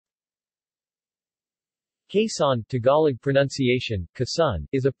Quezon, Tagalog pronunciation, Quezon,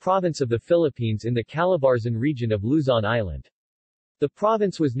 is a province of the Philippines in the Calabarzon region of Luzon Island. The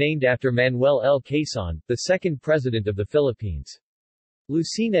province was named after Manuel L. Quezon, the second president of the Philippines.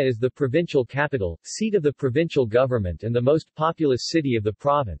 Lucena is the provincial capital, seat of the provincial government and the most populous city of the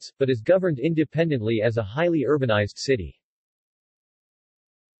province, but is governed independently as a highly urbanized city.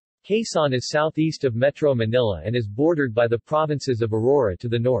 Quezon is southeast of Metro Manila and is bordered by the provinces of Aurora to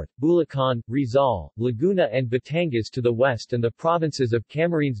the north, Bulacan, Rizal, Laguna and Batangas to the west and the provinces of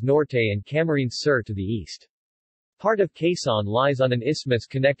Camarines Norte and Camarines Sur to the east. Part of Quezon lies on an isthmus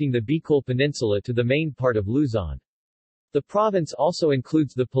connecting the Bicol Peninsula to the main part of Luzon. The province also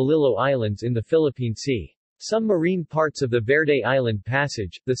includes the Polillo Islands in the Philippine Sea. Some marine parts of the Verde Island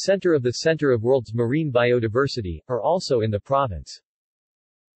Passage, the center of world's marine biodiversity, are also in the province.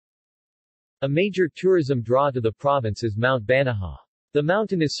 A major tourism draw to the province is Mount Banahaw. The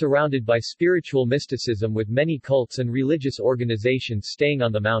mountain is surrounded by spiritual mysticism with many cults and religious organizations staying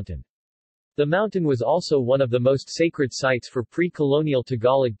on the mountain. The mountain was also one of the most sacred sites for pre-colonial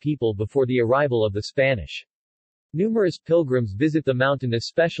Tagalog people before the arrival of the Spanish. Numerous pilgrims visit the mountain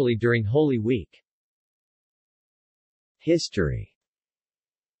especially during Holy Week. History.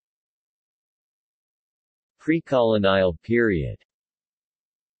 Pre-colonial period.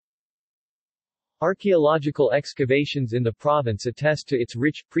 Archaeological excavations in the province attest to its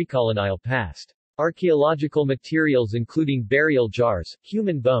rich, pre-colonial past. Archaeological materials including burial jars,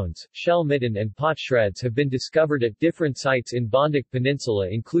 human bones, shell midden and pot shreds have been discovered at different sites in Bondoc Peninsula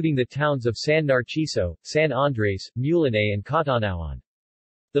including the towns of San Narciso, San Andres, Mulinay and Catanauan.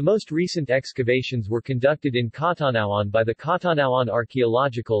 The most recent excavations were conducted in Catanauan by the Catanauan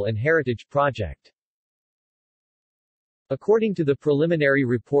Archaeological and Heritage Project. According to the preliminary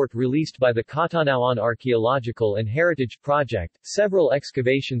report released by the Catanauan Archaeological and Heritage Project, several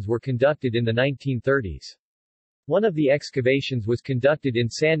excavations were conducted in the 1930s. One of the excavations was conducted in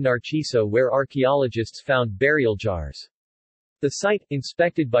San Narciso where archaeologists found burial jars. The site,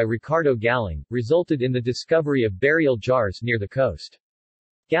 inspected by Ricardo Galing, resulted in the discovery of burial jars near the coast.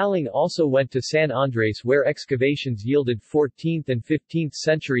 Galing also went to San Andres where excavations yielded 14th and 15th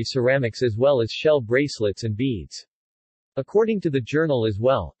century ceramics as well as shell bracelets and beads. According to the journal as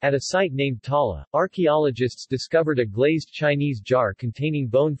well, at a site named Tala, archaeologists discovered a glazed Chinese jar containing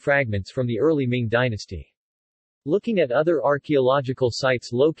bone fragments from the early Ming dynasty. Looking at other archaeological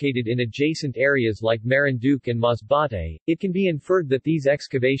sites located in adjacent areas like Marinduque and Masbate, it can be inferred that these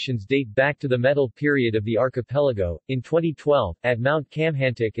excavations date back to the Metal period of the archipelago. In 2012, at Mount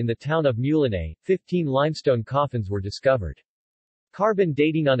Kamhantik in the town of Mulinay, 15 limestone coffins were discovered. Carbon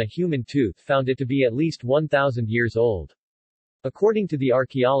dating on a human tooth found it to be at least 1,000 years old. According to the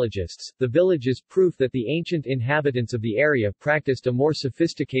archaeologists, the village is proof that the ancient inhabitants of the area practiced a more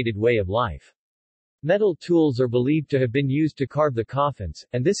sophisticated way of life. Metal tools are believed to have been used to carve the coffins,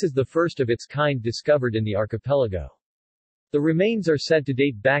 and this is the first of its kind discovered in the archipelago. The remains are said to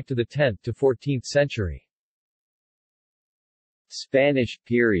date back to the 10th to 14th century. Spanish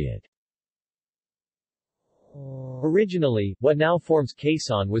period. Originally, what now forms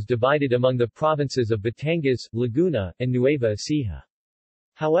Quezon was divided among the provinces of Batangas, Laguna, and Nueva Ecija.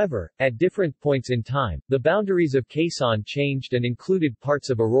 However, at different points in time, the boundaries of Quezon changed and included parts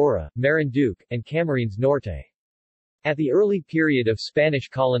of Aurora, Marinduque, and Camarines Norte. At the early period of Spanish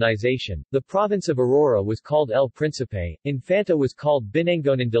colonization, the province of Aurora was called El Príncipe, Infanta was called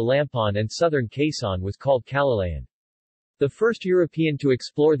Binangonan de Lampon and southern Quezon was called Calilayan. The first European to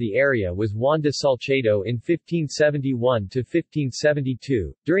explore the area was Juan de Salcedo in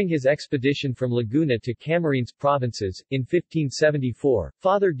 1571–1572. During his expedition from Laguna to Camarines provinces, in 1574,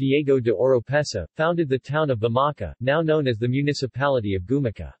 Father Diego de Oropesa founded the town of Bamaca, now known as the municipality of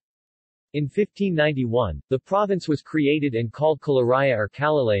Gumaca. In 1591, the province was created and called Calaraya or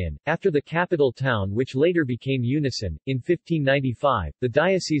Calilayan, after the capital town which later became Unison. In 1595, the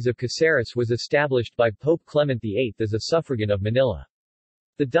Diocese of Caceres was established by Pope Clement VIII as a suffragan of Manila.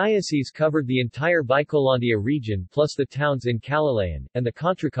 The diocese covered the entire Bicolandia region plus the towns in Calilayan, and the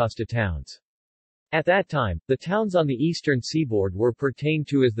Contra Costa towns. At that time, the towns on the eastern seaboard were pertained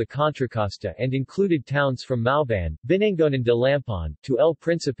to as the Contra Costa and included towns from Mauban, Binangonan de Lampon, to El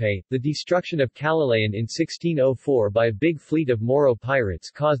Príncipe. The destruction of Calilayan in 1604 by a big fleet of Moro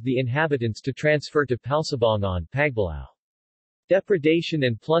pirates caused the inhabitants to transfer to Palsabangon, Pagbalao. Depredation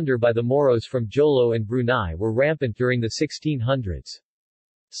and plunder by the Moros from Jolo and Brunei were rampant during the 1600s.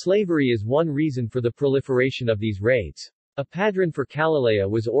 Slavery is one reason for the proliferation of these raids. A padron for Calilaya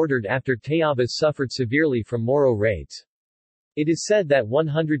was ordered after Tayabas suffered severely from Moro raids. It is said that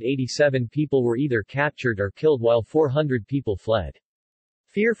 187 people were either captured or killed while 400 people fled.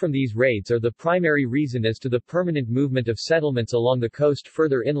 Fear from these raids are the primary reason as to the permanent movement of settlements along the coast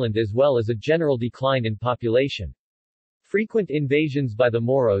further inland as well as a general decline in population. Frequent invasions by the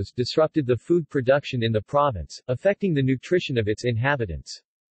Moros disrupted the food production in the province, affecting the nutrition of its inhabitants.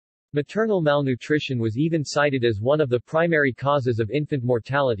 Maternal malnutrition was even cited as one of the primary causes of infant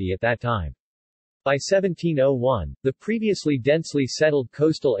mortality at that time. By 1701, the previously densely settled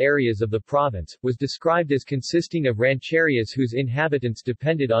coastal areas of the province was described as consisting of rancherias whose inhabitants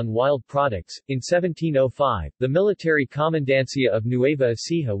depended on wild products. In 1705, the military commandancia of Nueva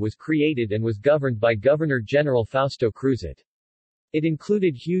Ecija was created and was governed by Governor-General Fausto Cruzat. It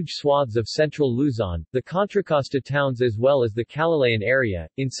included huge swaths of central Luzon, the Contra Costa towns as well as the Calilayan area.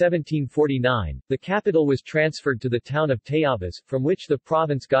 In 1749, the capital was transferred to the town of Tayabas, from which the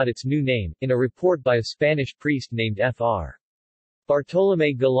province got its new name, in a report by a Spanish priest named Fr.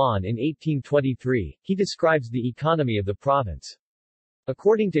 Bartolomé Galan in 1823, he describes the economy of the province.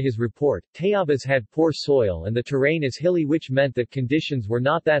 According to his report, Tayabas had poor soil and the terrain is hilly, which meant that conditions were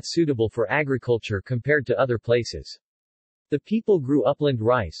not that suitable for agriculture compared to other places. The people grew upland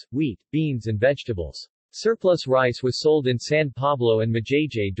rice, wheat, beans and vegetables. Surplus rice was sold in San Pablo and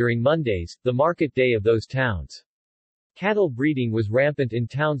Majayjay during Mondays, the market day of those towns. Cattle breeding was rampant in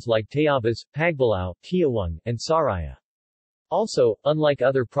towns like Tayabas, Pagbalao, Tiawang, and Saraya. Also, unlike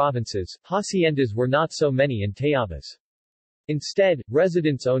other provinces, haciendas were not so many in Tayabas. Instead,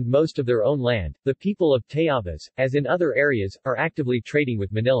 residents owned most of their own land. The people of Tayabas, as in other areas, are actively trading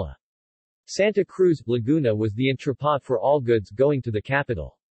with Manila. Santa Cruz, Laguna was the entrepot for all goods going to the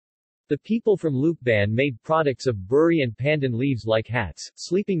capital. The people from Lukban made products of buri and pandan leaves like hats,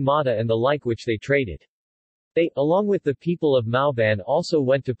 sleeping mata and the like which they traded. They, along with the people of Mauban, also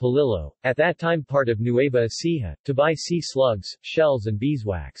went to Palillo, at that time part of Nueva Ecija, to buy sea slugs, shells and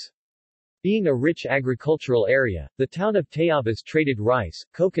beeswax. Being a rich agricultural area, the town of Tayabas traded rice,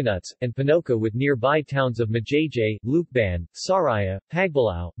 coconuts, and panoka with nearby towns of Majayjay, Lukban, Saraya,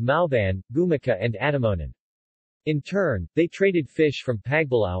 Pagbalao, Mauban, Gumaca and Atamonan. In turn, they traded fish from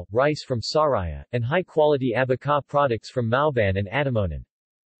Pagbalao, rice from Saraya, and high-quality abaca products from Mauban and Atamonan.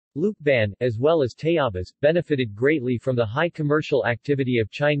 Lukban, as well as Tayabas, benefited greatly from the high commercial activity of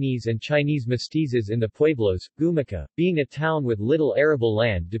Chinese and Chinese mestizos in the pueblos. Gumaca, being a town with little arable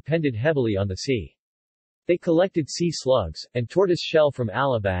land, depended heavily on the sea. They collected sea slugs, and tortoise shell from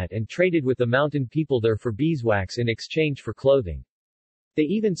Alabat and traded with the mountain people there for beeswax in exchange for clothing. They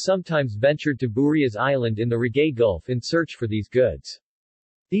even sometimes ventured to Burias Island in the Regay Gulf in search for these goods.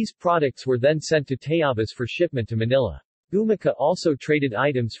 These products were then sent to Tayabas for shipment to Manila. Gumaca also traded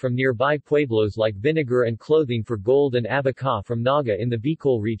items from nearby pueblos like vinegar and clothing for gold and abaca from Naga in the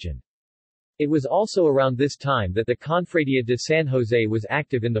Bicol region. It was also around this time that the Confradia de San Jose was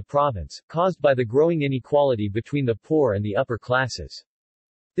active in the province, caused by the growing inequality between the poor and the upper classes.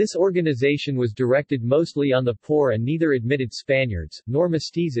 This organization was directed mostly on the poor and neither admitted Spaniards, nor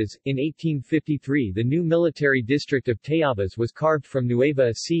mestizos. In 1853 the new military district of Tayabas was carved from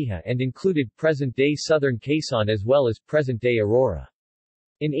Nueva Ecija and included present-day southern Quezon as well as present-day Aurora.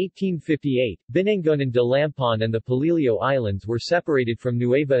 In 1858, Binangonan de Lampon and the Palilio Islands were separated from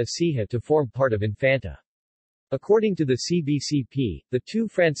Nueva Ecija to form part of Infanta. According to the CBCP, the two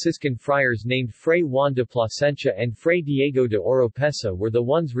Franciscan friars named Fray Juan de Plasencia and Fray Diego de Oropesa were the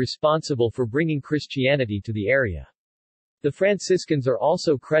ones responsible for bringing Christianity to the area. The Franciscans are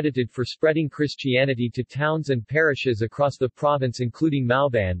also credited for spreading Christianity to towns and parishes across the province including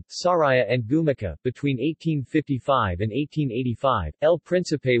Mauban, Saraya and Gumaca. Between 1855 and 1885, El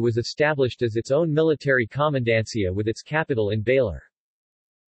Principe was established as its own military commandancia with its capital in Baler.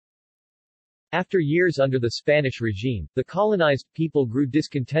 After years under the Spanish regime, the colonized people grew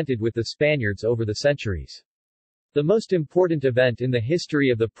discontented with the Spaniards over the centuries. The most important event in the history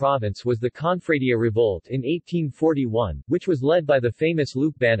of the province was the Confradia Revolt in 1841, which was led by the famous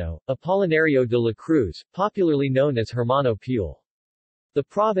Lucbano, Apolinario de la Cruz, popularly known as Hermano Pule. The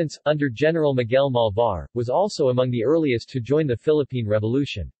province, under General Miguel Malvar, was also among the earliest to join the Philippine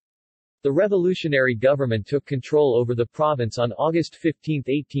Revolution. The revolutionary government took control over the province on August 15,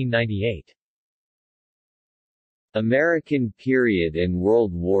 1898. American period and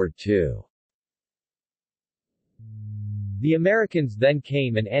World War II. The Americans then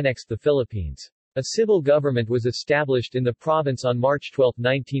came and annexed the Philippines. A civil government was established in the province on March 12,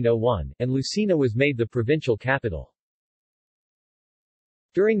 1901, and Lucena was made the provincial capital.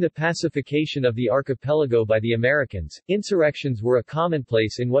 During the pacification of the archipelago by the Americans, insurrections were a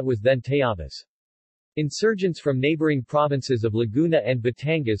commonplace in what was then Tayabas. Insurgents from neighboring provinces of Laguna and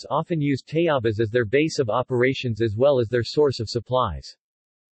Batangas often used Tayabas as their base of operations as well as their source of supplies.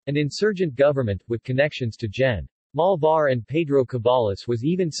 An insurgent government, with connections to Gen. Malvar and Pedro Caballos was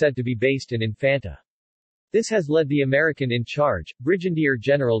even said to be based in Infanta. This has led the American in charge, Brigadier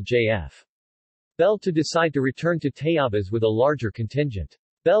General J.F. Bell, to decide to return to Tayabas with a larger contingent.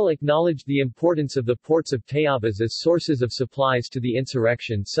 Bell acknowledged the importance of the ports of Tayabas as sources of supplies to the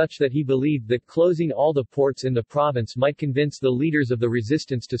insurrection, such that he believed that closing all the ports in the province might convince the leaders of the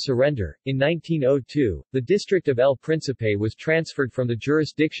resistance to surrender. In 1902, the district of El Principe was transferred from the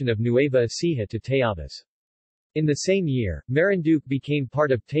jurisdiction of Nueva Ecija to Tayabas. In the same year, Marinduque became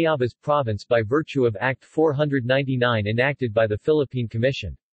part of Tayabas province by virtue of Act 499 enacted by the Philippine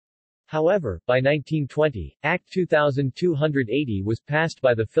Commission. However, by 1920, Act 2280 was passed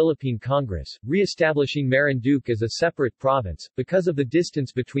by the Philippine Congress, re-establishing Marinduque as a separate province. Because of the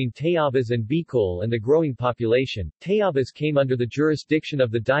distance between Tayabas and Bicol and the growing population, Tayabas came under the jurisdiction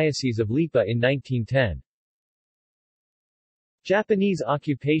of the Diocese of Lipa in 1910. Japanese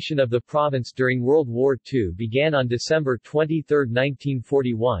occupation of the province during World War II began on December 23,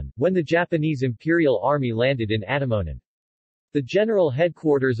 1941, when the Japanese Imperial Army landed in Atimonan. The general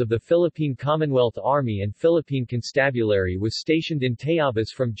headquarters of the Philippine Commonwealth Army and Philippine Constabulary was stationed in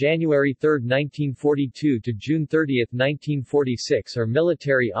Tayabas from January 3, 1942 to June 30, 1946. Our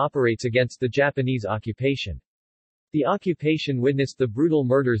military operates against the Japanese occupation. The occupation witnessed the brutal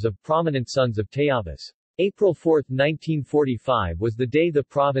murders of prominent sons of Tayabas. April 4, 1945 was the day the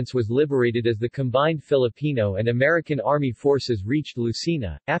province was liberated as the combined Filipino and American Army forces reached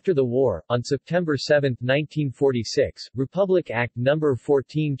Lucena. After the war, on September 7, 1946, Republic Act No.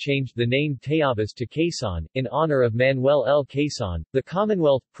 14 changed the name Tayabas to Quezon, in honor of Manuel L. Quezon, the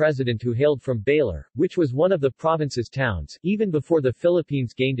Commonwealth president who hailed from Baler, which was one of the province's towns. Even before the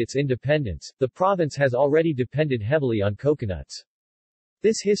Philippines gained its independence, the province has already depended heavily on coconuts.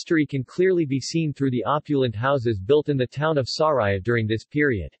 This history can clearly be seen through the opulent houses built in the town of Saraya during this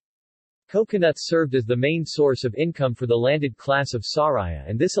period. Coconuts served as the main source of income for the landed class of Saraya,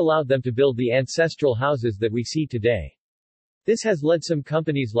 and this allowed them to build the ancestral houses that we see today. This has led some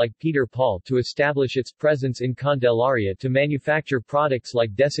companies like Peter Paul to establish its presence in Candelaria to manufacture products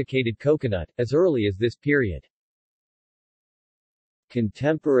like desiccated coconut, as early as this period.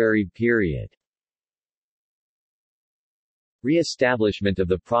 Contemporary period. Re-establishment of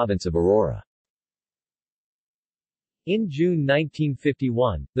the province of Aurora. In June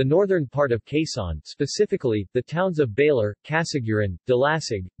 1951, the northern part of Quezon, specifically, the towns of Baler, Casiguran,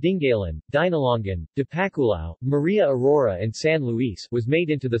 Dilasig, Dingalan, Dinalongan, Dipaculao, Maria Aurora and San Luis, was made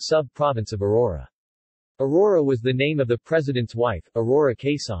into the sub-province of Aurora. Aurora was the name of the president's wife, Aurora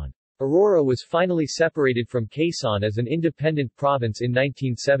Quezon. Aurora was finally separated from Quezon as an independent province in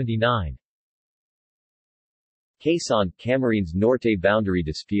 1979. Quezon, Camarines Norte boundary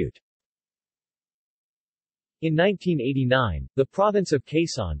dispute. In 1989, the province of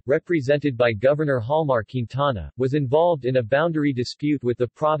Quezon, represented by Governor Halmar Quintana, was involved in a boundary dispute with the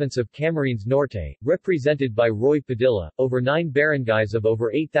province of Camarines Norte, represented by Roy Padilla, over 9 barangays of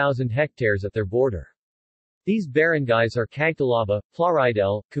over 8,000 hectares at their border. These barangays are Cagtalaba,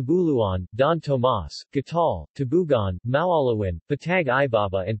 Plaridel, Cabuluan, Don Tomas, Gatal, Tabugan, Maualawin, Patag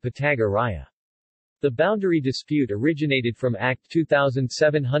Ibaba and Patag Araya. The boundary dispute originated from Act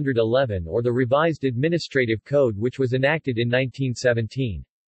 2711 or the Revised Administrative Code, which was enacted in 1917.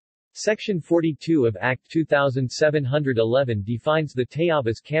 Section 42 of Act 2711 defines the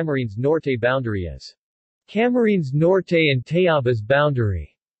Tayabas-Camarines Norte boundary as Camarines Norte and Tayabas boundary.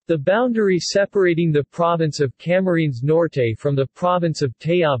 The boundary separating the province of Camarines Norte from the province of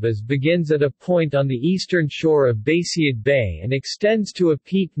Tayabas begins at a point on the eastern shore of Basiad Bay and extends to a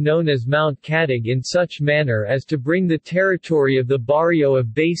peak known as Mount Cadig in such manner as to bring the territory of the barrio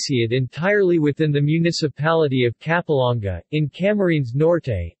of Basiad entirely within the municipality of Capilonga, in Camarines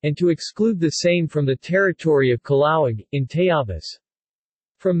Norte, and to exclude the same from the territory of Calauag, in Tayabas.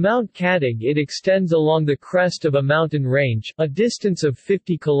 From Mount Cadig it extends along the crest of a mountain range, a distance of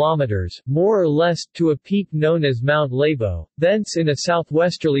 50 kilometers, more or less, to a peak known as Mount Labo, thence in a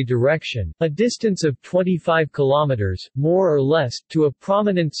southwesterly direction, a distance of 25 kilometers, more or less, to a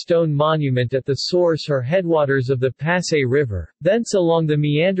prominent stone monument at the source or headwaters of the Pasay River, thence along the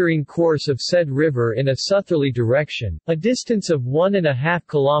meandering course of said river in a southerly direction, a distance of 1.5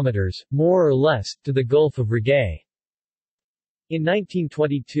 kilometers, more or less, to the Gulf of Regay. In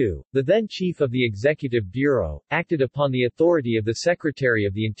 1922, the then Chief of the Executive Bureau, acted upon the authority of the Secretary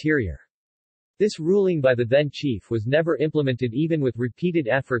of the Interior. This ruling by the then Chief was never implemented even with repeated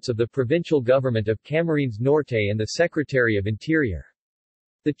efforts of the provincial government of Camarines Norte and the Secretary of Interior.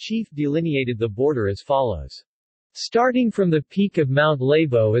 The Chief delineated the border as follows. Starting from the peak of Mount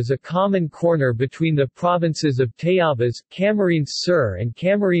Labo is a common corner between the provinces of Tayabas, Camarines Sur and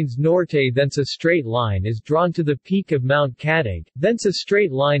Camarines Norte. Thence a straight line is drawn to the peak of Mount Cadig, thence a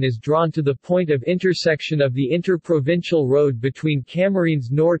straight line is drawn to the point of intersection of the interprovincial road between Camarines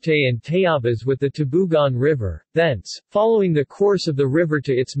Norte and Tayabas with the Tabugan River, thence, following the course of the river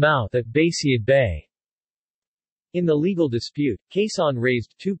to its mouth at Basiad Bay. In the legal dispute, Quezon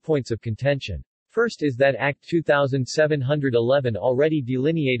raised 2 points of contention. First is that Act 2711 already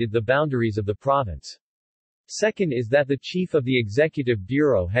delineated the boundaries of the province. Second is that the chief of the Executive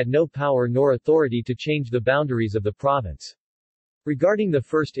Bureau had no power nor authority to change the boundaries of the province. Regarding the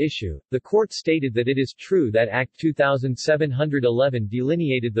first issue, the court stated that it is true that Act 2711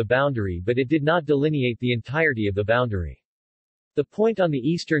 delineated the boundary, but it did not delineate the entirety of the boundary. The point on the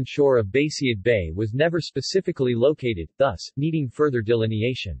eastern shore of Basiad Bay was never specifically located, thus, needing further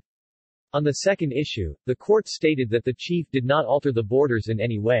delineation. On the second issue, the court stated that the chief did not alter the borders in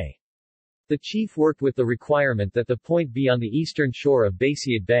any way. The chief worked with the requirement that the point be on the eastern shore of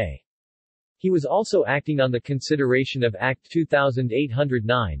Basiad Bay. He was also acting on the consideration of Act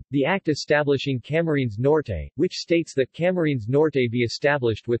 2809, the act establishing Camarines Norte, which states that Camarines Norte be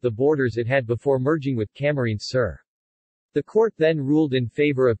established with the borders it had before merging with Camarines Sur. The court then ruled in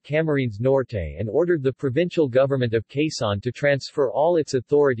favor of Camarines Norte and ordered the provincial government of Quezon to transfer all its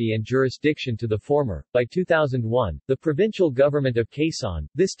authority and jurisdiction to the former. By 2001, the provincial government of Quezon,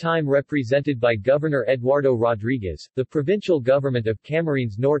 this time represented by Governor Eduardo Rodriguez, the provincial government of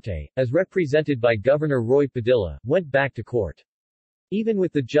Camarines Norte, as represented by Governor Roy Padilla, went back to court. Even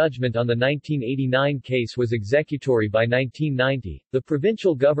with the judgment on the 1989 case was executory by 1990, the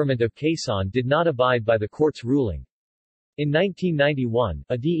provincial government of Quezon did not abide by the court's ruling. In 1991,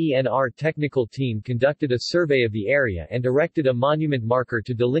 a DENR technical team conducted a survey of the area and erected a monument marker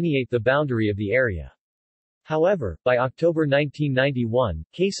to delineate the boundary of the area. However, by October 1991,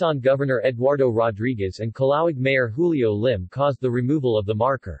 Quezon Governor Eduardo Rodriguez and Calauag Mayor Julio Lim caused the removal of the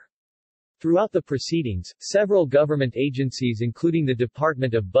marker. Throughout the proceedings, several government agencies including the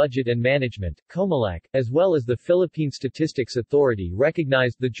Department of Budget and Management, COMELEC, as well as the Philippine Statistics Authority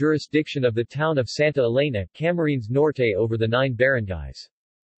recognized the jurisdiction of the town of Santa Elena, Camarines Norte over the 9 barangays.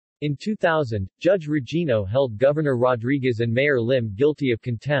 In 2000, Judge Regino held Governor Rodriguez and Mayor Lim guilty of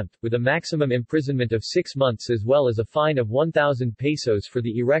contempt, with a maximum imprisonment of 6 months as well as a fine of 1,000 pesos for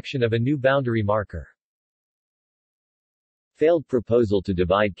the erection of a new boundary marker. Failed proposal to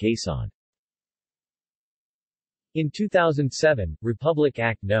divide Quezon. In 2007, Republic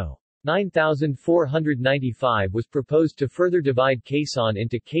Act No. 9495 was proposed to further divide Quezon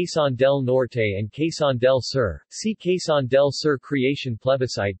into Quezon del Norte and Quezon del Sur. See Quezon del Sur Creation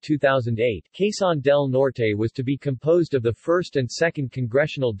Plebiscite 2008. Quezon del Norte was to be composed of the 1st and 2nd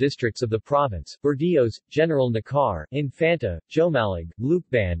congressional districts of the province, Burdeos, General Nakar, Infanta, Jomalig,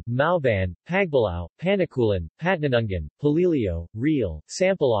 Lucban, Mauban, Pagbalao, Panaculan, Patnanungan, Palilio, Real,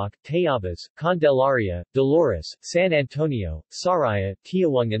 Sampaloc, Tayabas, Candelaria, Dolores, San Antonio, Saraya,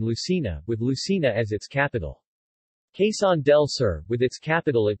 Tiawang and Lucena, with Lucena as its capital. Quezon del Sur, with its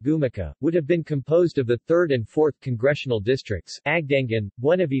capital at Gumaca, would have been composed of the 3rd and 4th congressional districts, Agdangan,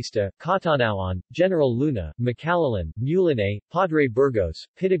 Buenavista, Catanauan, General Luna, Macalalan, Mulinay, Padre Burgos,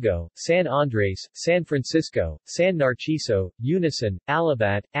 Pitago, San Andres, San Francisco, San Narciso, Unison,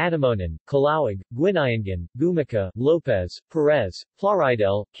 Alabat, Atamonan, Calauag, Guinayangan, Gumaca, Lopez, Perez,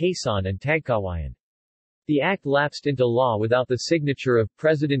 Plaridel, Quezon and Tagkawayan. The act lapsed into law without the signature of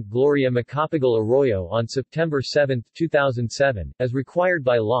President Gloria Macapagal Arroyo on September 7, 2007. As required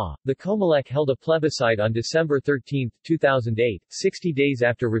by law, the COMELEC held a plebiscite on December 13, 2008, 60 days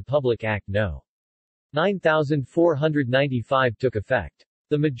after Republic Act No. 9495 took effect.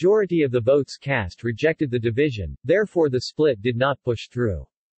 The majority of the votes cast rejected the division, therefore the split did not push through.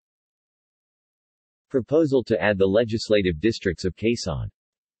 Proposal to add the legislative districts of Quezon.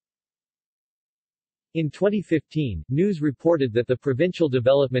 In 2015, news reported that the Provincial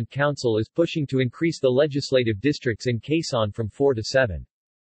Development Council is pushing to increase the legislative districts in Quezon from 4 to 7.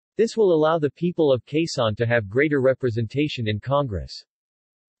 This will allow the people of Quezon to have greater representation in Congress.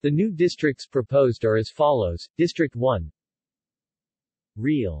 The new districts proposed are as follows: District 1,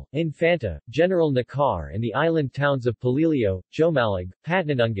 Real, Infanta, General Nakar and the island towns of Palilio, Jomalig,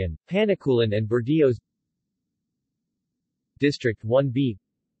 Patnanungan, Panaculan and Burdeos. District 1B,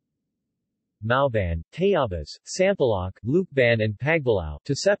 Mauban, Tayabas, Sampaloc, Lucban and Pagbalao,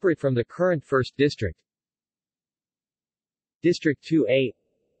 to separate from the current 1st District. District 2A,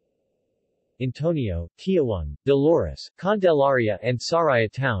 Antonio, Tiawang, Dolores, Candelaria and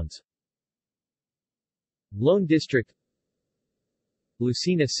Saraya towns. Lone District,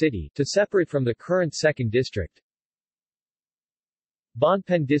 Lucena City, to separate from the current 2nd District.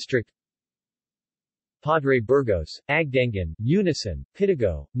 Bonpen District, Padre Burgos, Agdangan, Unison,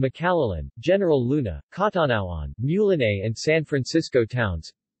 Pitago, Macallan, General Luna, Catanauan, Mulinay and San Francisco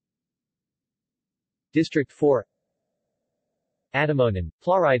towns. District 4, Atamonan,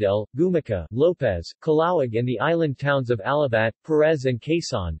 Plaridel, Gumaca, Lopez, Calauag and the island towns of Alabat, Perez and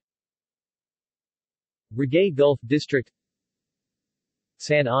Quezon. Regay Gulf District,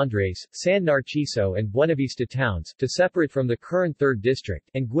 San Andres, San Narciso and Buenavista towns, to separate from the current 3rd District,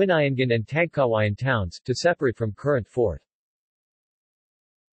 and Guinayangan and Tagkawayan towns, to separate from current 4th.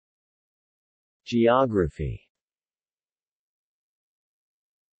 Geography.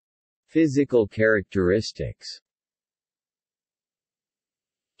 Physical characteristics.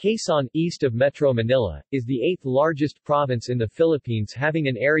 Quezon, east of Metro Manila, is the 8th largest province in the Philippines, having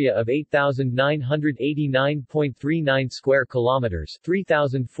an area of 8,989.39 square kilometers,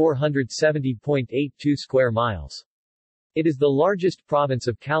 3,470.82 square miles. It is the largest province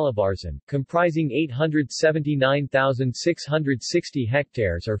of Calabarzon, comprising 879,660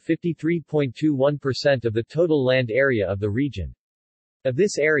 hectares or 53.21% of the total land area of the region. Of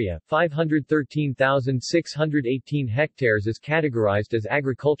this area, 513,618 hectares is categorized as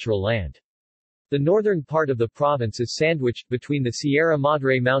agricultural land. The northern part of the province is sandwiched between the Sierra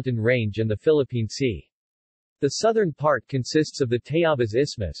Madre mountain range and the Philippine Sea. The southern part consists of the Tayabas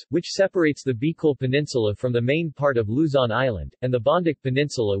Isthmus, which separates the Bicol Peninsula from the main part of Luzon Island, and the Bondoc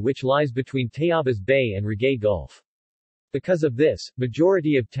Peninsula which lies between Tayabas Bay and Regay Gulf. Because of this,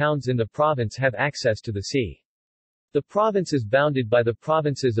 majority of towns in the province have access to the sea. The province is bounded by the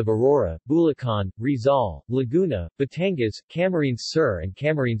provinces of Aurora, Bulacan, Rizal, Laguna, Batangas, Camarines Sur and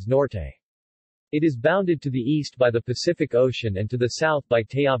Camarines Norte. It is bounded to the east by the Pacific Ocean and to the south by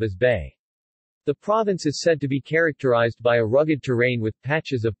Tayabas Bay. The province is said to be characterized by a rugged terrain with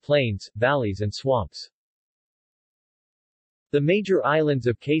patches of plains, valleys and swamps. The major islands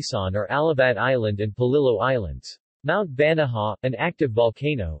of Quezon are Alabat Island and Polillo Islands. Mount Banahaw, an active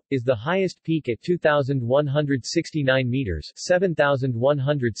volcano, is the highest peak at 2,169 meters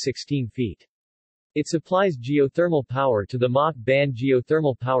 7,116 feet. It supplies geothermal power to the Mok Ban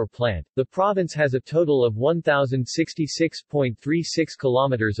Geothermal Power Plant. The province has a total of 1,066.36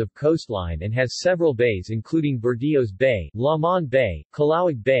 kilometers of coastline and has several bays including Burdios Bay, Lamon Bay,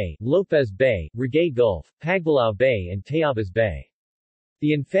 Calauag Bay, Lopez Bay, Regay Gulf, Pagbalao Bay and Tayabas Bay.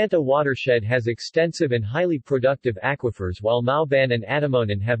 The Infanta watershed has extensive and highly productive aquifers while Mauban and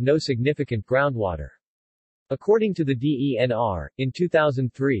Atamonan have no significant groundwater. According to the DENR, in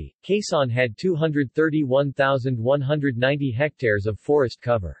 2003, Quezon had 231,190 hectares of forest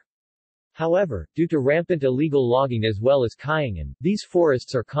cover. However, due to rampant illegal logging as well as kayangan, these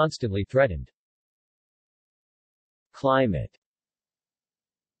forests are constantly threatened. Climate.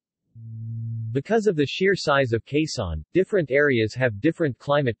 Because of the sheer size of Quezon, different areas have different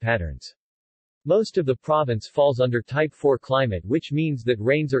climate patterns. Most of the province falls under Type 4 climate, which means that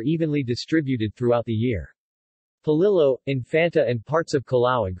rains are evenly distributed throughout the year. Polillo, Infanta and parts of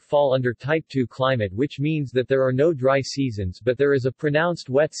Calauag fall under Type 2 climate, which means that there are no dry seasons but there is a pronounced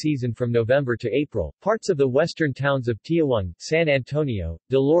wet season from November to April. Parts of the western towns of Tiaong, San Antonio,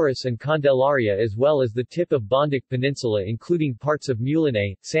 Dolores and Candelaria as well as the tip of Bondoc Peninsula including parts of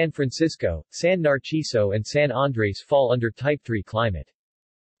Mulinay, San Francisco, San Narciso and San Andres fall under Type 3 climate.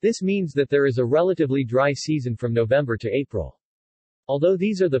 This means that there is a relatively dry season from November to April. Although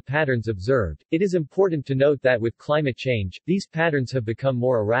these are the patterns observed, it is important to note that with climate change, these patterns have become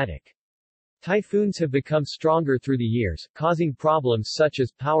more erratic. Typhoons have become stronger through the years, causing problems such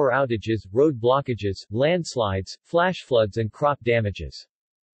as power outages, road blockages, landslides, flash floods and crop damages.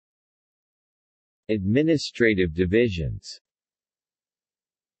 Administrative divisions.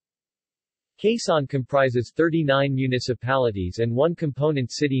 Quezon comprises 39 municipalities and one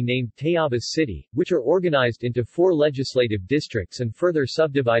component city named Tayabas City, which are organized into 4 legislative districts and further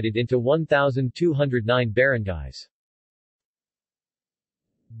subdivided into 1,209 barangays.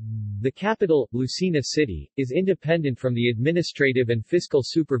 The capital, Lucena City, is independent from the administrative and fiscal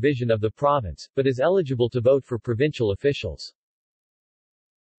supervision of the province, but is eligible to vote for provincial officials.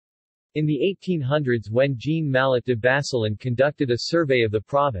 In the 1800s when Jean Mallet de Basilan conducted a survey of the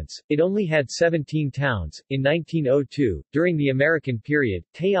province, it only had 17 towns. In 1902, during the American period,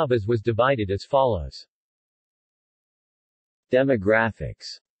 Tayabas was divided as follows.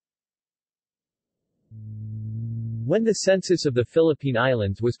 Demographics. When the census of the Philippine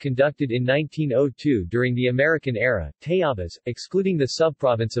Islands was conducted in 1902 during the American era, Tayabas, excluding the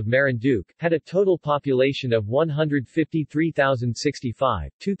subprovince of Marinduque, had a total population of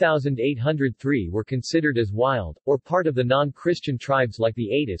 153,065. 2,803 were considered as wild, or part of the non-Christian tribes like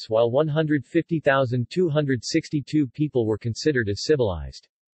the Atis, while 150,262 people were considered as civilized.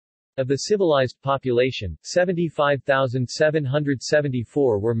 Of the civilized population,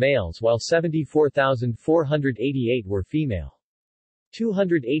 75,774 were males while 74,488 were female.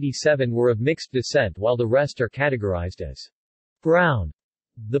 287 were of mixed descent while the rest are categorized as brown.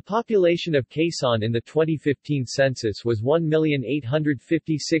 The population of Quezon in the 2015 census was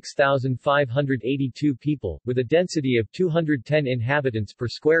 1,856,582 people, with a density of 210 inhabitants per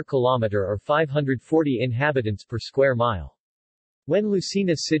square kilometer or 540 inhabitants per square mile. When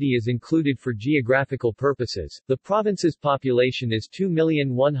Lucena City is included for geographical purposes, the province's population is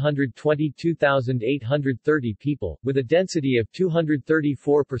 2,122,830 people, with a density of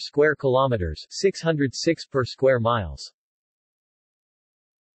 234 per square kilometers, 606 per square miles.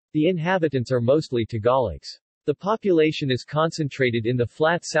 The inhabitants are mostly Tagalogs. The population is concentrated in the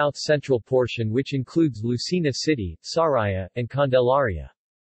flat south-central portion which includes Lucena City, Sariaya, and Candelaria.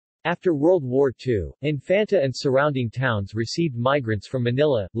 After World War II, Infanta and surrounding towns received migrants from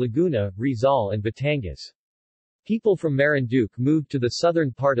Manila, Laguna, Rizal and Batangas. People from Marinduque moved to the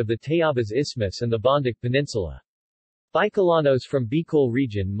southern part of the Tayabas Isthmus and the Bondoc Peninsula. Bicolanos from Bicol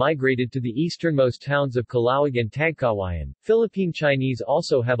region migrated to the easternmost towns of Calauag and Tagkawayan. Philippine Chinese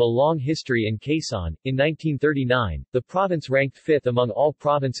also have a long history in Quezon. In 1939, the province ranked fifth among all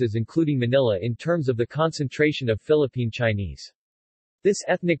provinces including Manila in terms of the concentration of Philippine Chinese. This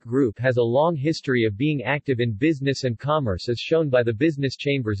ethnic group has a long history of being active in business and commerce as shown by the business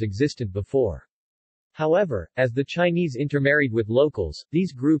chambers existent before. However, as the Chinese intermarried with locals,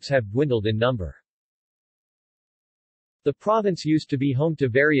 these groups have dwindled in number. The province used to be home to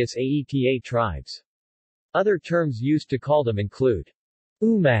various Aeta tribes. Other terms used to call them include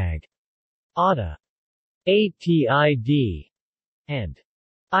Umag, Ata, Atid, and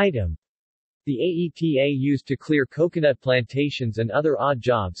Item. The Aeta used to clear coconut plantations and other odd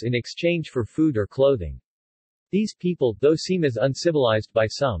jobs in exchange for food or clothing. These people, though seen as uncivilized by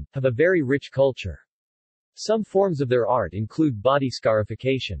some, have a very rich culture. Some forms of their art include body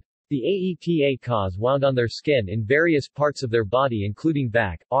scarification. The Aeta cause wound on their skin in various parts of their body including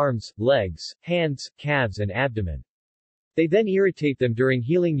back, arms, legs, hands, calves and abdomen. They then irritate them during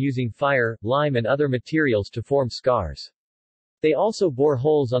healing using fire, lime and other materials to form scars. They also bore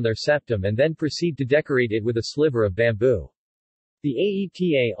holes on their septum and then proceed to decorate it with a sliver of bamboo. The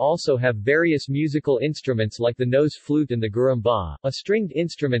Aeta also have various musical instruments like the nose flute and the gurumba, a stringed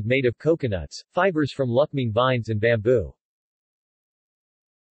instrument made of coconuts, fibers from lukming vines and bamboo.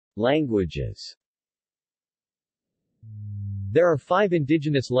 Languages. There are 5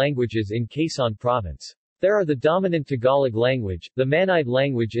 indigenous languages in Quezon Province. There are the dominant Tagalog language, the Manide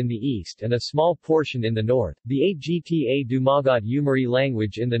language in the east and a small portion in the north, the Agta Dumagat Umari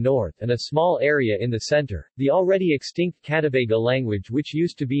language in the north and a small area in the center, the already extinct Katabaga language which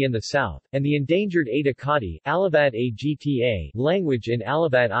used to be in the south, and the endangered Ada Kati, Alabat Agta language in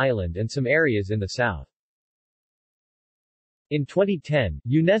Alabat Island and some areas in the south. In 2010,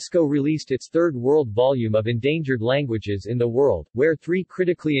 UNESCO released its third world volume of endangered languages in the world, where 3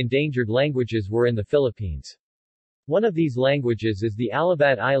 critically endangered languages were in the Philippines. One of these languages is the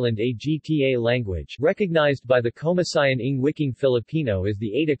Alabat Island Agta language, recognized by the Komisayan ng Wikang Filipino as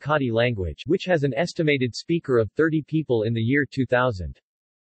the Ada Kati language, which has an estimated speaker of 30 people in the year 2000.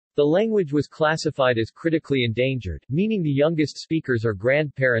 The language was classified as critically endangered, meaning the youngest speakers are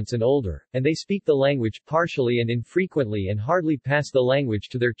grandparents and older, and they speak the language partially and infrequently and hardly pass the language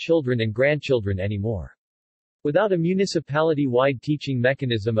to their children and grandchildren anymore. Without a municipality-wide teaching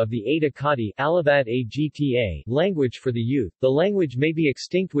mechanism of the Ada Kati Alabat Agta language for the youth, the language may be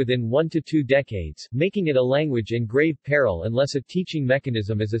extinct within 1 to 2 decades, making it a language in grave peril unless a teaching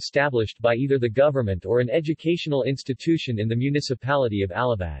mechanism is established by either the government or an educational institution in the municipality of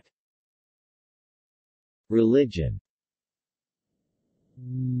Alabat. Religion.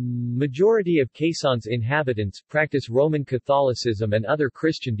 Majority of Quezon's inhabitants practice Roman Catholicism and other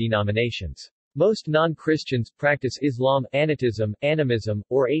Christian denominations. Most non-Christians practice Islam, Anitism, Animism,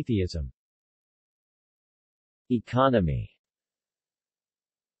 or atheism. Economy.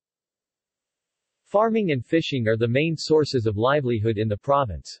 Farming and fishing are the main sources of livelihood in the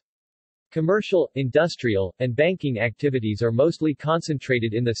province. Commercial, industrial, and banking activities are mostly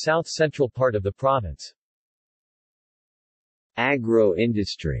concentrated in the south-central part of the province.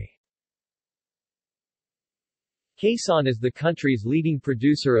 Agro-industry. Quezon is the country's leading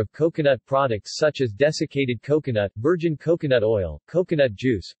producer of coconut products such as desiccated coconut, virgin coconut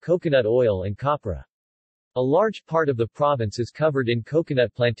juice, coconut oil and copra. A large part of the province is covered in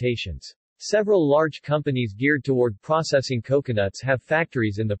coconut plantations. Several large companies geared toward processing coconuts have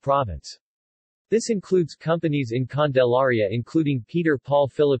factories in the province. This includes companies in Candelaria including Peter Paul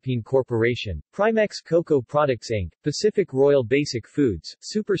Philippine Corporation, Primex Cocoa Products Inc., Pacific Royal Basic Foods,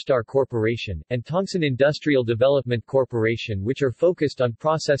 Superstar Corporation, and Tongson Industrial Development Corporation which are focused on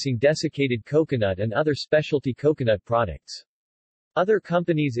processing desiccated coconut and other specialty coconut products. Other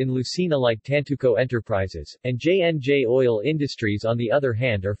companies in Lucena like Tantuco Enterprises, and J&J Oil Industries on the other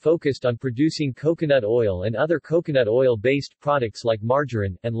hand are focused on producing coconut oil and other coconut oil-based products like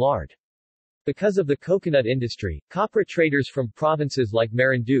margarine, and lard. Because of the coconut industry, copra traders from provinces like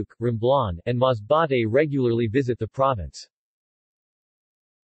Marinduque, Romblon, and Masbate regularly visit the province.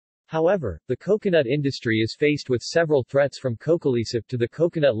 However, the coconut industry is faced with several threats from Cocolisip to the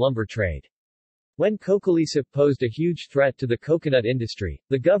coconut lumber trade. When Cocolisip posed a huge threat to the coconut industry,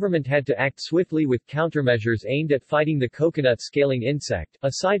 the government had to act swiftly with countermeasures aimed at fighting the coconut scaling insect.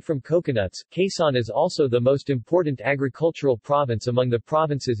 Aside from coconuts, Quezon is also the most important agricultural province among the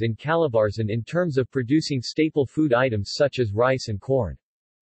provinces in Calabarzon in terms of producing staple food items such as rice and corn.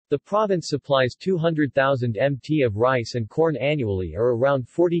 The province supplies 200,000 mt of rice and corn annually or around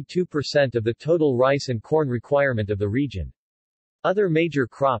 42% of the total rice and corn requirement of the region. Other major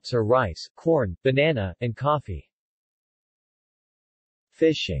crops are rice, corn, banana, and coffee.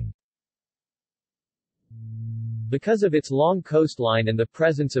 Fishing. Because of its long coastline and the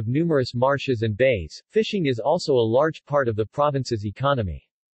presence of numerous marshes and bays, fishing is also a large part of the province's economy.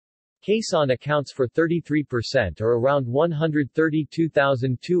 Quezon accounts for 33% or around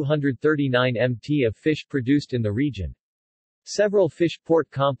 132,239 mt of fish produced in the region. Several fish port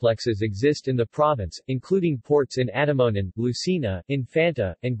complexes exist in the province, including ports in Atimonan, Lucena,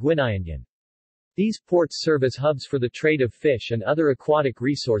 Infanta, and Guinayangan. These ports serve as hubs for the trade of fish and other aquatic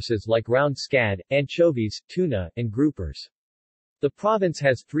resources like round scad, anchovies, tuna, and groupers. The province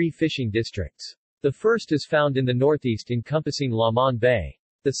has 3 fishing districts. The first is found in the northeast encompassing Lamon Bay.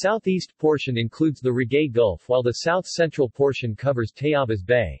 The southeast portion includes the Regay Gulf while the south-central portion covers Tayabas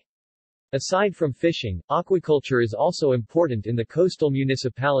Bay. Aside from fishing, aquaculture is also important in the coastal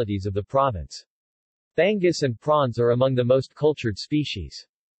municipalities of the province. Bangus and prawns are among the most cultured species.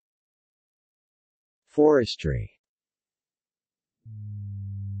 Forestry.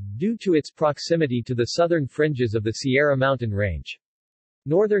 Due to its proximity to the southern fringes of the Sierra Mountain Range,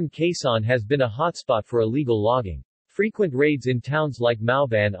 northern Quezon has been a hotspot for illegal logging. Frequent raids in towns like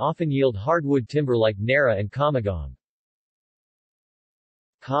Mauban often yield hardwood timber like Nara and Camagong.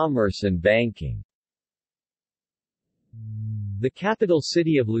 Commerce and banking. The capital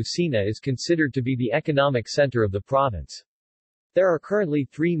city of Lucena is considered to be the economic center of the province. There are currently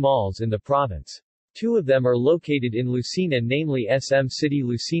 3 malls in the province. 2 of them are located in Lucena, namely SM City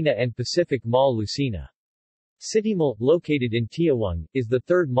Lucena and Pacific Mall Lucena. City Mall, located in Tiawong, is the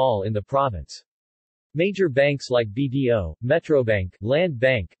 3rd mall in the province. Major banks like BDO, Metrobank, Land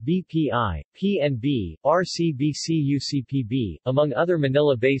Bank, BPI, PNB, RCBC UCPB, among other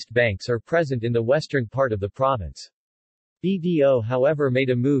Manila-based banks are present in the western part of the province. BDO however made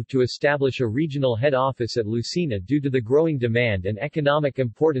a move to establish a regional head office at Lucena due to the growing demand and economic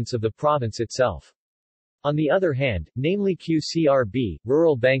importance of the province itself. On the other hand, namely QCRB,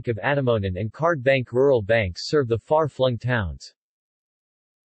 Rural Bank of Atimonan and Card Bank Rural Banks serve the far-flung towns.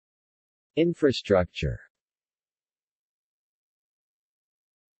 Infrastructure.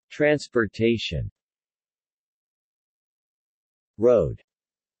 Transportation. Road.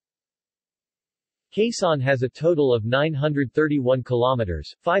 Quezon has a total of 931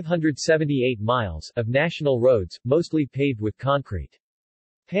 kilometers, 578 miles of national roads, mostly paved with concrete.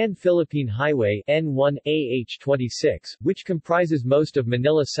 Pan-Philippine Highway N1 AH26, which comprises most of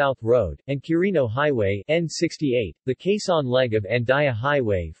Manila South Road, and Quirino Highway N68, the Quezon leg of Andaya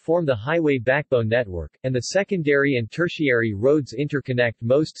Highway form the highway backbone network, and the secondary and tertiary roads interconnect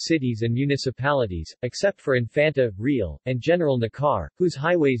most cities and municipalities, except for Infanta, Real, and General Nakar, whose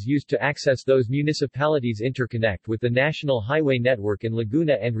highways used to access those municipalities interconnect with the national highway network in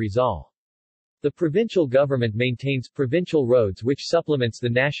Laguna and Rizal. The provincial government maintains provincial roads which supplements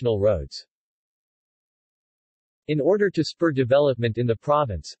the national roads. In order to spur development in the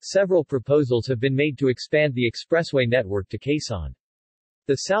province, several proposals have been made to expand the expressway network to Quezon.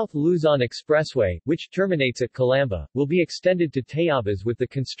 The South Luzon Expressway, which terminates at Calamba, will be extended to Tayabas with the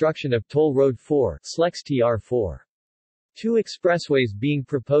construction of Toll Road 4, SLEX TR4. Two expressways being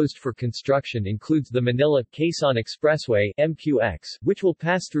proposed for construction includes the Manila-Quezon Expressway MQX, which will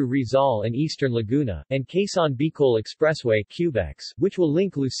pass through Rizal and eastern Laguna, and Quezon-Bicol Expressway QBEX, which will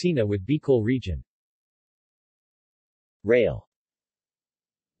link Lucena with Bicol region. Rail.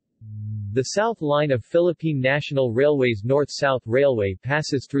 The South Line of Philippine National Railway's North-South Railway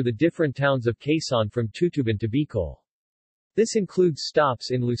passes through the different towns of Quezon from Tutuban to Bicol. This includes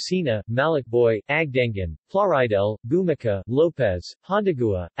stops in Lucena, Malikboy, Agdangan, Plaridel, Gumaca, Lopez,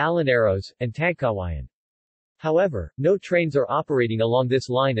 Hondagua, Alaneros, and Tagkawayan. However, no trains are operating along this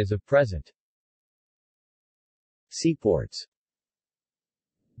line as of present. Seaports.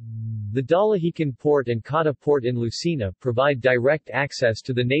 The Dalahican Port and Cata Port in Lucena provide direct access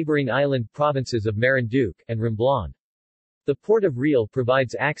to the neighboring island provinces of Marinduque and Romblon. The Port of Real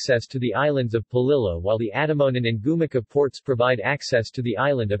provides access to the islands of Polillo, while the Atamonan and Gumaca ports provide access to the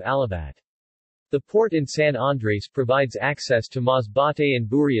island of Alabat. The port in San Andres provides access to Masbate and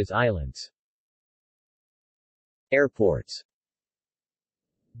Burias Islands. Airports.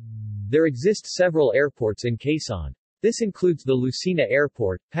 There exist several airports in Quezon. This includes the Lucena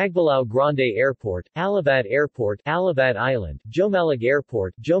Airport, Pagbalao Grande Airport, Alabad Airport, Alabad Island, Jomalig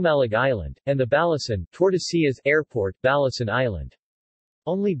Airport, Jomalig Island, and the Balasan, Tordesillas Airport, Balasan Island.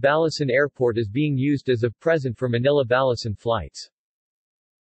 Only Balasan Airport is being used as of present for Manila-Balasan flights.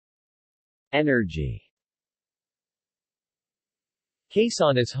 Energy.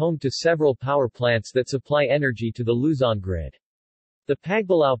 Quezon is home to several power plants that supply energy to the Luzon grid. The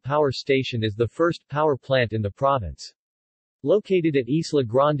Pagbalao Power Station is the first power plant in the province. Located at Isla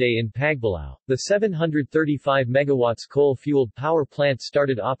Grande in Pagbalao, the 735 MW coal-fueled power plant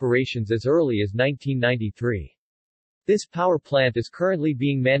started operations as early as 1993. This power plant is currently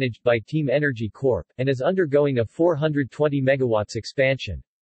being managed by Team Energy Corp. And is undergoing a 420 MW expansion.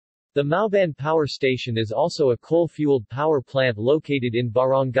 The Mauban Power Station is also a coal-fueled power plant located in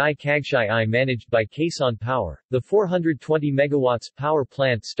Barangay Cagshay managed by Quezon Power. The 420 MW power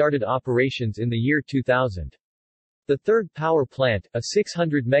plant started operations in the year 2000. The third power plant, a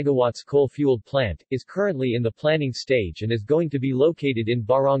 600 MW coal-fueled plant, is currently in the planning stage and is going to be located in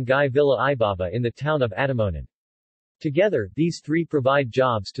Barangay Villa Ibaba in the town of Atamonan. Together, these three provide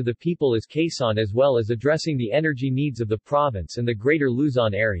jobs to the people of Quezon as well as addressing the energy needs of the province and the greater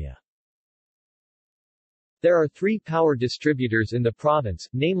Luzon area. There are three power distributors in the province,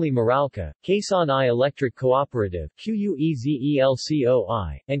 namely Meralco, Quezon I Electric Cooperative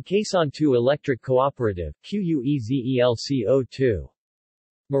QUEZELCOI, and Quezon II Electric Cooperative QUEZELCO2.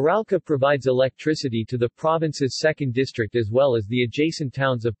 Meralco provides electricity to the province's 2nd district as well as the adjacent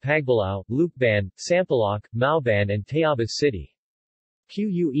towns of Pagbalao, Lucban, Sampaloc, Mauban and Tayabas City.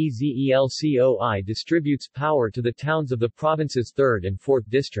 QUEZELCOI distributes power to the towns of the province's 3rd and 4th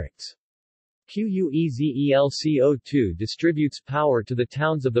districts. QUEZELCO2 distributes power to the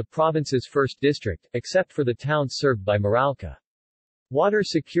towns of the province's 1st district, except for the towns served by Meralco. Water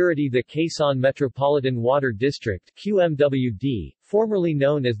Security. The Quezon Metropolitan Water District QMWD, formerly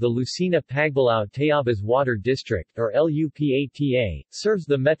known as the Lucena-Pagbalao-Tayabas Water District or LUPATA, serves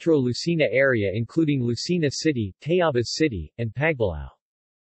the Metro Lucena area including Lucena City, Tayabas City, and Pagbalao.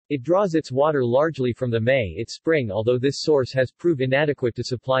 It draws its water largely from the May Spring, although this source has proved inadequate to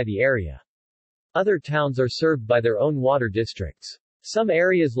supply the area. Other towns are served by their own water districts. Some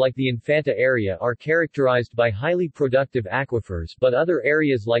areas like the Infanta area are characterized by highly productive aquifers, but other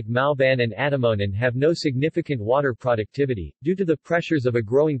areas like Mauban and Atamonan have no significant water productivity. Due to the pressures of a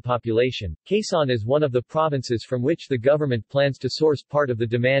growing population, Quezon is one of the provinces from which the government plans to source part of the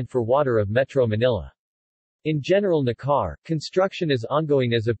demand for water of Metro Manila. In General Nakar, construction is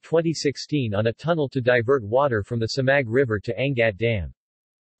ongoing as of 2016 on a tunnel to divert water from the Samag River to Angat Dam.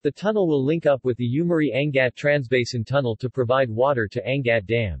 The tunnel will link up with the Umari-Angat Transbasin Tunnel to provide water to Angat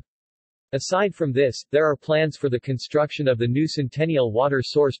Dam. Aside from this, there are plans for the construction of the new Centennial Water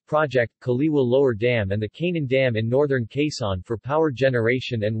Source Project, Kaliwa Lower Dam and the Canaan Dam in northern Quezon for power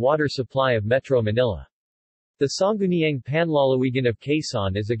generation and water supply of Metro Manila. The Sangguniang Panlalawigan of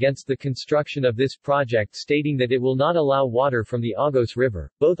Quezon is against the construction of this project, stating that it will not allow water from the Agos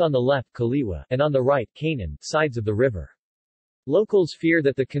River, both on the left Kaliwa and on the right Canaan sides of the river. Locals fear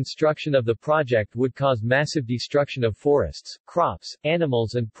that the construction of the project would cause massive destruction of forests, crops,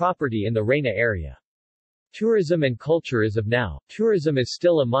 animals and property in the Reyna area. Tourism and culture. As of now, tourism is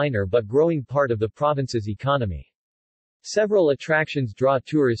still a minor but growing part of the province's economy. Several attractions draw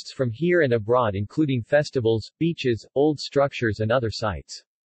tourists from here and abroad including festivals, beaches, old structures and other sites.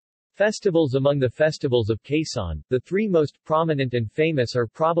 Festivals. Among the festivals of Quezon, the three most prominent and famous are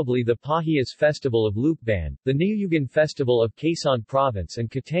probably the Pahiyas Festival of Lucban, the Niyugan Festival of Quezon Province and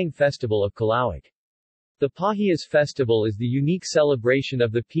Katang Festival of Calauag. The Pahiyas festival is the unique celebration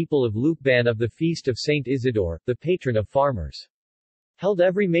of the people of Lukban of the Feast of Saint Isidore, the patron of farmers. Held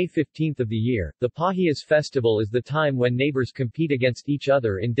every May 15th of the year, the Pahiyas festival is the time when neighbors compete against each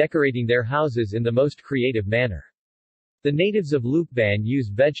other in decorating their houses in the most creative manner. The natives of Lukban use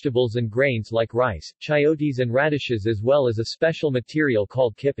vegetables and grains like rice, chayotes and radishes as well as a special material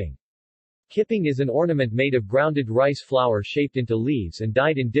called kiping. Kiping is an ornament made of grounded rice flour shaped into leaves and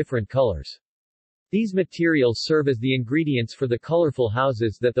dyed in different colors. These materials serve as the ingredients for the colorful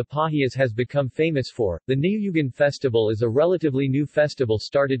houses that the Pahiyas has become famous for. The Niyugan Festival is a relatively new festival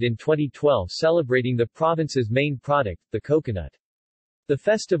started in 2012 celebrating the province's main product, the coconut. The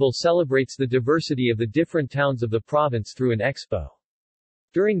festival celebrates the diversity of the different towns of the province through an expo.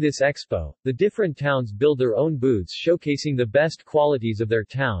 During this expo, the different towns build their own booths showcasing the best qualities of their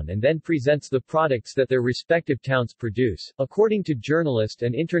town and then presents the products that their respective towns produce. According to journalist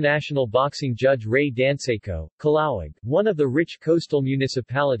and international boxing judge Ray Danseco, Calauag, one of the rich coastal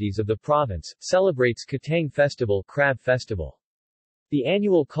municipalities of the province, celebrates Katang Festival, Crab Festival. The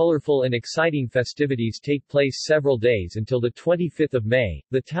annual colorful and exciting festivities take place several days until the 25th of May,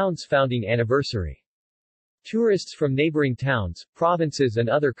 the town's founding anniversary. Tourists from neighboring towns, provinces and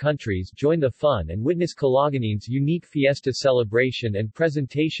other countries join the fun and witness Calauganians' unique fiesta celebration and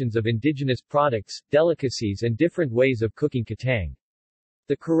presentations of indigenous products, delicacies and different ways of cooking katang.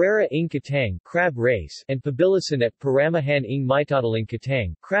 The Carrera ng Katang crab race and Pabilisan at Paramahan ng Mitadaling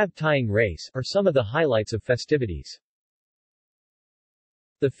Katang crab tying race are some of the highlights of festivities.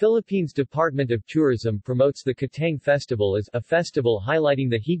 The Philippines Department of Tourism promotes the Katang Festival as a festival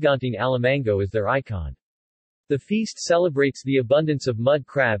highlighting the Higanting Alamango as their icon. The feast celebrates the abundance of mud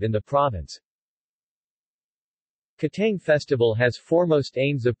crab in the province. Katang Festival has foremost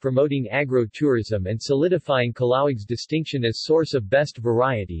aims of promoting agro-tourism and solidifying Calauag's distinction as source of best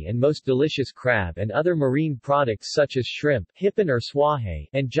variety and most delicious crab and other marine products such as shrimp, hipon or swahe,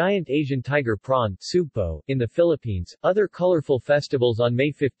 and giant Asian tiger prawn, sugpo, in the Philippines. Other colorful festivals on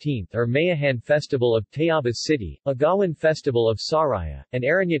May 15th are Mayahan Festival of Tayabas City, Agawan Festival of Saraya, and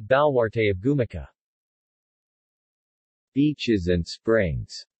Aranyat Baluarte of Gumaca. Beaches and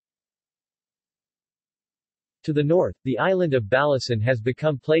springs. To the north, the island of Balasan has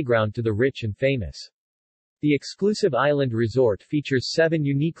become playground to the rich and famous. The exclusive island resort features 7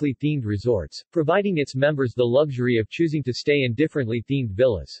 uniquely themed resorts, providing its members the luxury of choosing to stay in differently themed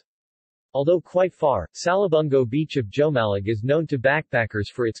villas. Although quite far, Salabungo Beach of Jomalig is known to backpackers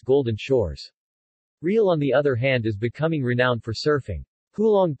for its golden shores. Real on the other hand is becoming renowned for surfing.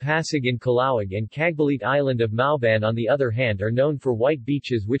 Hulong Pasig in Calauag and Cagbalit Island of Mauban on the other hand are known for white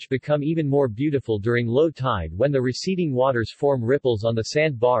beaches which become even more beautiful during low tide when the receding waters form ripples on the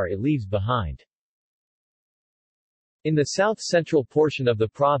sandbar it leaves behind. In the south-central portion of the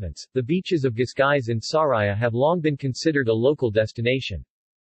province, the beaches of Gascays and Saraya have long been considered a local destination.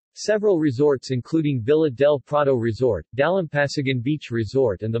 Several resorts including Villa del Prado Resort, Dalampasigan Beach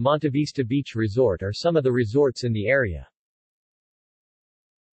Resort and the Montevista Beach Resort are some of the resorts in the area.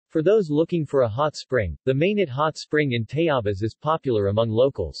 For those looking for a hot spring, the Mainit Hot Spring in Tayabas is popular among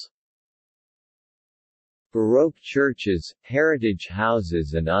locals. Baroque churches, heritage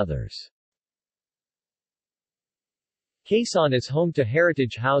houses and others. Quezon is home to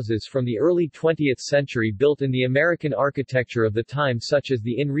heritage houses from the early 20th century built in the American architecture of the time such as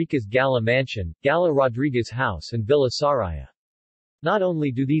the Enriquez Gala Mansion, Gala Rodriguez House and Villa Saraya. Not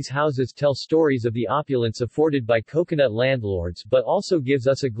only do these houses tell stories of the opulence afforded by coconut landlords but also gives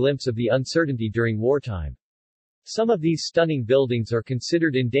us a glimpse of the uncertainty during wartime. Some of these stunning buildings are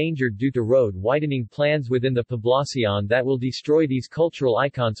considered endangered due to road widening plans within the Poblacion that will destroy these cultural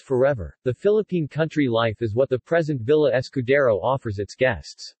icons forever. The Philippine country life is what the present Villa Escudero offers its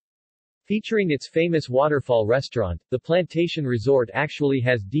guests. Featuring its famous waterfall restaurant, the Plantation Resort actually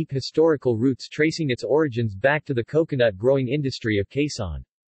has deep historical roots tracing its origins back to the coconut growing industry of Quezon.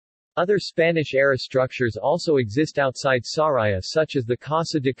 Other Spanish-era structures also exist outside Saraya such as the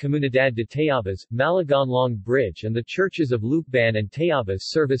Casa de Comunidad de Tayabas, Malagonlong Bridge and the churches of Lukban and Tayabas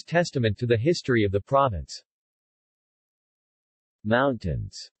serve as testament to the history of the province.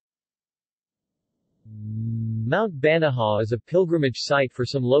 Mountains. Mount Banahaw is a pilgrimage site for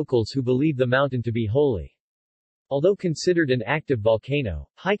some locals who believe the mountain to be holy. Although considered an active volcano,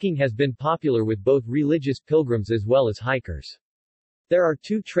 hiking has been popular with both religious pilgrims as well as hikers. There are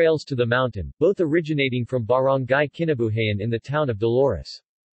 2 trails to the mountain, both originating from Barangay Kinabuhayan in the town of Dolores.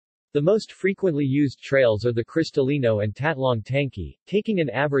 The most frequently used trails are the Cristalino and Tatlong Tanki, taking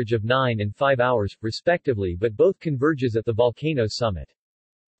an average of 9 and 5 hours, respectively, but both converges at the volcano's summit.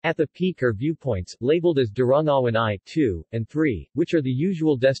 At the peak are viewpoints, labeled as Darangawan I, II, and III, which are the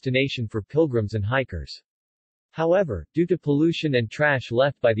usual destination for pilgrims and hikers. However, due to pollution and trash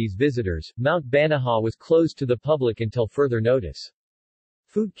left by these visitors, Mount Banahaw was closed to the public until further notice.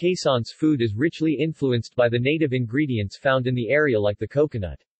 Quezon's food is richly influenced by the native ingredients found in the area like the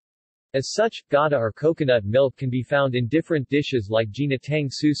coconut. As such, gata or coconut milk can be found in different dishes like ginatang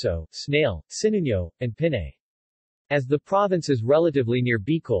suso, snail, sinuño, and pinay. As the province is relatively near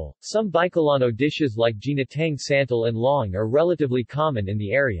Bicol, some Bicolano dishes like ginatang santal and laing are relatively common in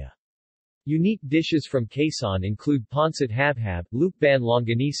the area. Unique dishes from Quezon include pancit habhab, lukban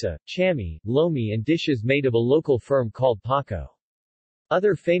longanisa, chami, lomi and dishes made of a local firm called Paco.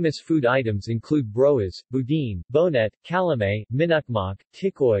 Other famous food items include broas, budin, bonet, calamay, minukmak,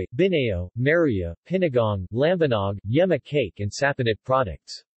 tikoy, bineo, maruya, pinagong, lambanog, yema cake and sapanit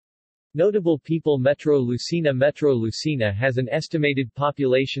products. Notable people Metro Lucena has an estimated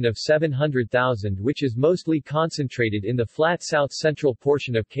population of 700,000 which is mostly concentrated in the flat south-central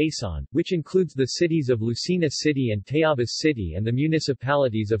portion of Quezon, which includes the cities of Lucena City and Tayabas City and the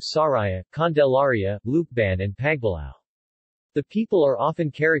municipalities of Saraya, Candelaria, Lukban and Pagbalao. The people are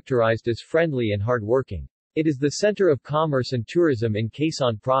often characterized as friendly and hardworking. It is the center of commerce and tourism in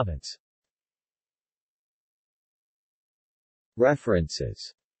Quezon Province.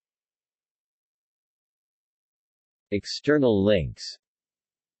 References. External links.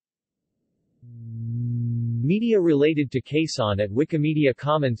 Media related to Quezon at Wikimedia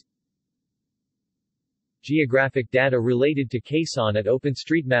Commons. Geographic data related to Quezon at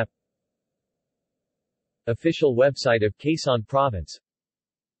OpenStreetMap. Official website of Quezon Province.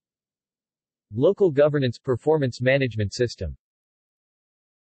 Local Governance Performance Management System.